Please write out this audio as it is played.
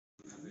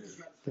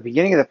The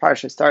beginning of the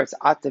parsha starts,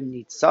 Atem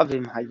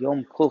nitzavim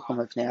hayom kulcham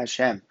lefnei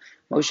Hashem.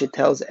 Moshe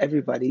tells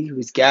everybody who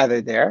is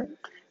gathered there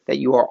that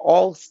you are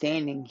all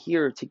standing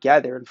here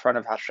together in front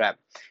of Hashem.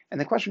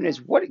 And the question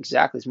is, what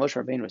exactly is Moshe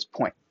Rabbeinu's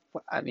point?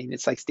 I mean,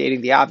 it's like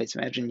stating the obvious.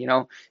 Imagine,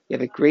 you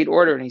have a great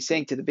order and he's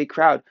saying to the big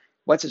crowd,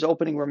 what's his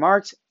opening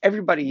remarks?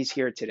 Everybody is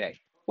here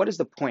today. What is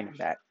the point of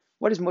that?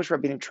 What is Moshe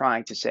Rabbeinu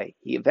trying to say?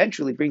 He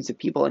eventually brings the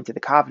people into the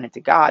covenant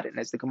to God, and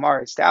as the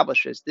Gemara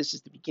establishes, this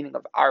is the beginning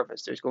of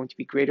Arvas. There's going to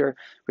be greater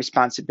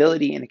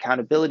responsibility and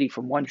accountability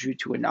from one Jew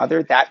to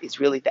another. That is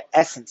really the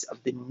essence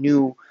of the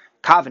new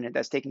covenant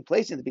that's taking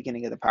place in the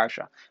beginning of the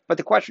parsha. But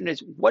the question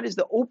is, what is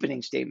the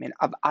opening statement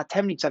of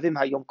Atem Nitzavim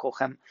Hayom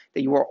Kolchem,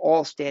 that you are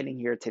all standing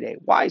here today?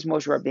 Why does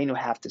Moshe Rabbeinu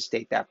have to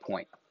state that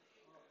point?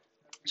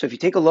 So if you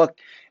take a look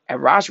at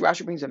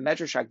Rashi brings a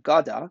Medrash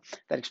Agada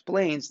that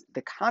explains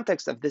the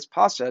context of this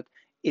pasuk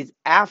is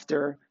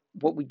after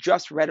what we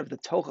just read of the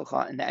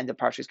Tochacha in the end of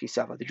Parshas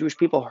Kisava. The Jewish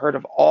people heard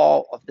of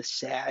all of the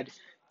sad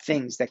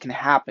things that can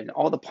happen,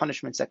 all the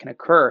punishments that can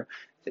occur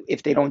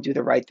if they don't do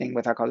the right thing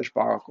with HaKadosh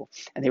Baruch Hu.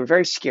 And they were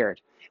very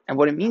scared. And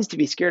what it means to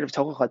be scared of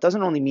Tochacha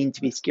doesn't only mean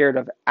to be scared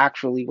of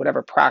actually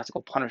whatever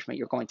practical punishment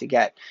you're going to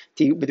get.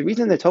 But the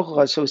reason the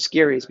Tochacha is so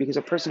scary is because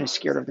a person is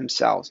scared of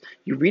themselves.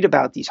 You read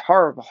about these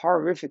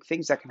horrific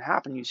things that can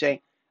happen. You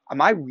say,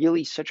 am I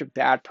really such a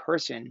bad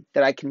person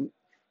that I can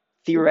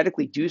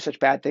theoretically do such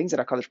bad things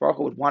that HaKadosh Baruch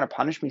Hu would want to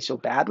punish me so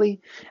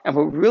badly? And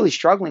what we're really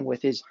struggling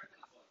with is,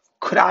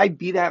 could I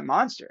be that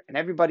monster? And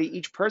everybody,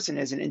 each person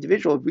as an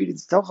individual,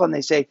 reads the Tochacha and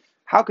they say,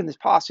 how can this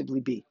possibly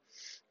be?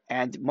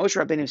 And Moshe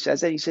Rabbeinu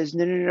says that. He says,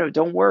 no,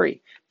 don't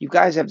worry. You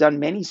guys have done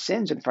many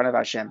sins in front of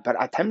Hashem, but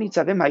Atem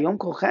Nitzavim Hayom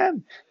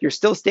Kolchem, you're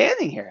still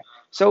standing here.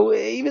 So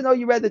even though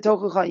you read the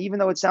Tochacha, even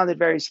though it sounded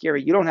very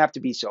scary, you don't have to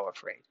be so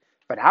afraid.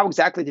 But how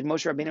exactly did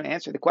Moshe Rabbeinu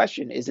answer the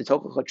question? Is the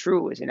Tochacha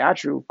true? Is it not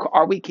true?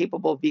 Are we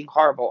capable of being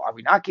horrible? Are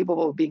we not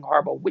capable of being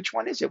horrible? Which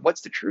one is it?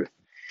 What's the truth?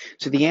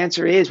 So the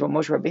answer is what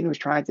Moshe Rabbeinu was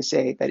trying to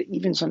say, that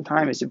even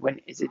sometimes when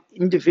is it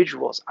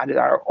individuals on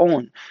our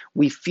own,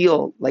 we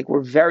feel like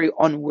we're very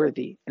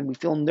unworthy and we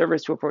feel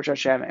nervous to approach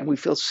Hashem and we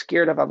feel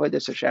scared of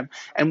Avodas Hashem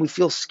and we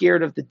feel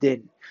scared of the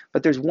din.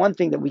 But there's one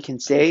thing that we can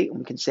say, and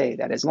we can say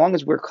that as long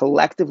as we're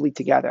collectively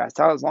together,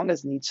 as long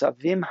as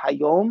Nitzavim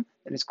Hayom,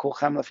 then it's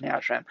Kolchem Lefnei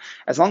Hashem.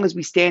 As long as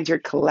we stand here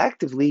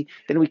collectively,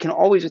 then we can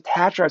always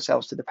attach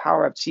ourselves to the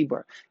power of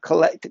Tzibur,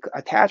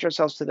 attach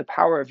ourselves to the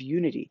power of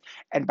unity.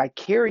 And by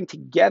caring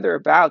together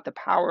about the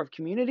power of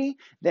community,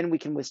 then we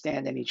can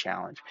withstand any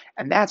challenge.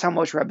 And that's how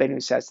Moshe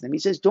Rabbeinu says to them. He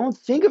says, don't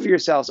think of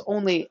yourselves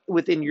only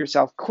within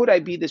yourself. Could I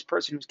be this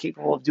person who's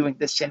capable of doing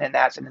this sin and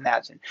that sin and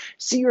that sin?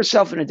 See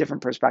yourself in a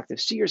different perspective.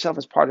 See yourself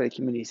as part of the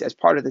communities, as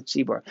part of the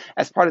Tzibur,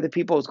 as part of the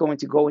people who's going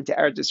to go into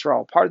Eretz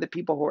Yisrael, part of the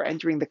people who are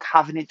entering the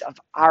covenant of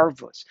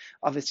Arvus,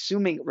 of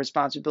assuming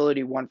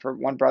responsibility one for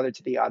one brother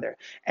to the other.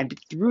 And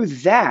through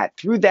that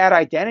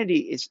identity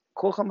is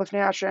Kulcham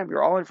Lefnei Hashem.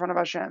 You're all in front of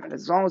Hashem. And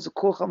as long as the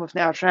Kulcham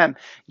Lefnei Hashem,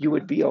 you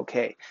would be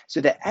okay.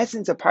 So the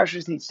essence of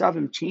Parshas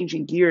Nitzavim,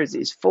 changing gears,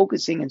 is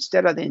focusing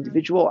instead of the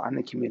individual on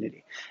the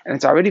community. And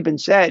it's already been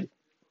said,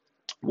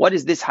 what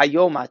is this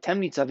Hayom? Atem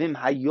Nitzavim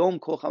Hayom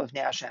Kulcham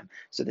Lefnei Hashem.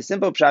 So the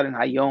simple pshat in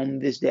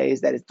Hayom this day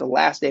is that it's the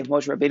last day of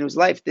Moshe Rabbeinu's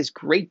life, this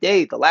great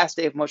day, the last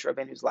day of Moshe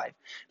Rabbeinu's life.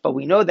 But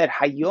we know that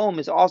Hayom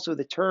is also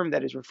the term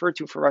that is referred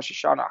to for Rosh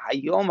Hashanah.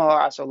 Hayom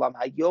Ha'aras Olam,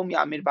 Hayom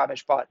Ya'amid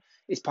Ba'mishpat,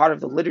 is part of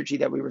the liturgy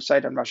that we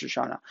recite on Rosh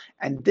Hashanah.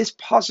 And this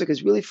pasuk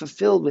is really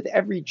fulfilled with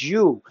every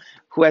Jew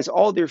who has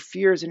all their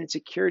fears and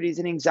insecurities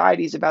and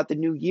anxieties about the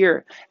new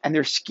year. And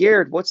they're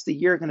scared, what's the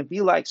year going to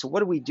be like? So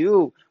what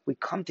do? We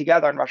come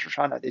together on Rosh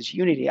Hashanah. There's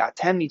unity.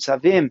 Atem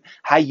Nitzavim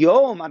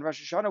Hayom, on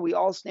Rosh Hashanah, we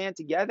all stand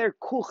together.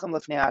 Kulchem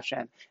Lefnei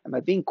Hashem. And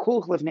by being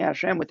Kulch Lefnei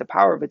Hashem with the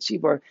power of a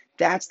tzibur,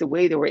 that's the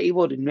way that we're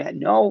able to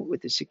know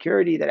with the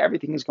security that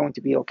everything is going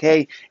to be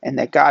okay and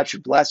that God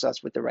should bless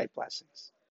us with the right blessings.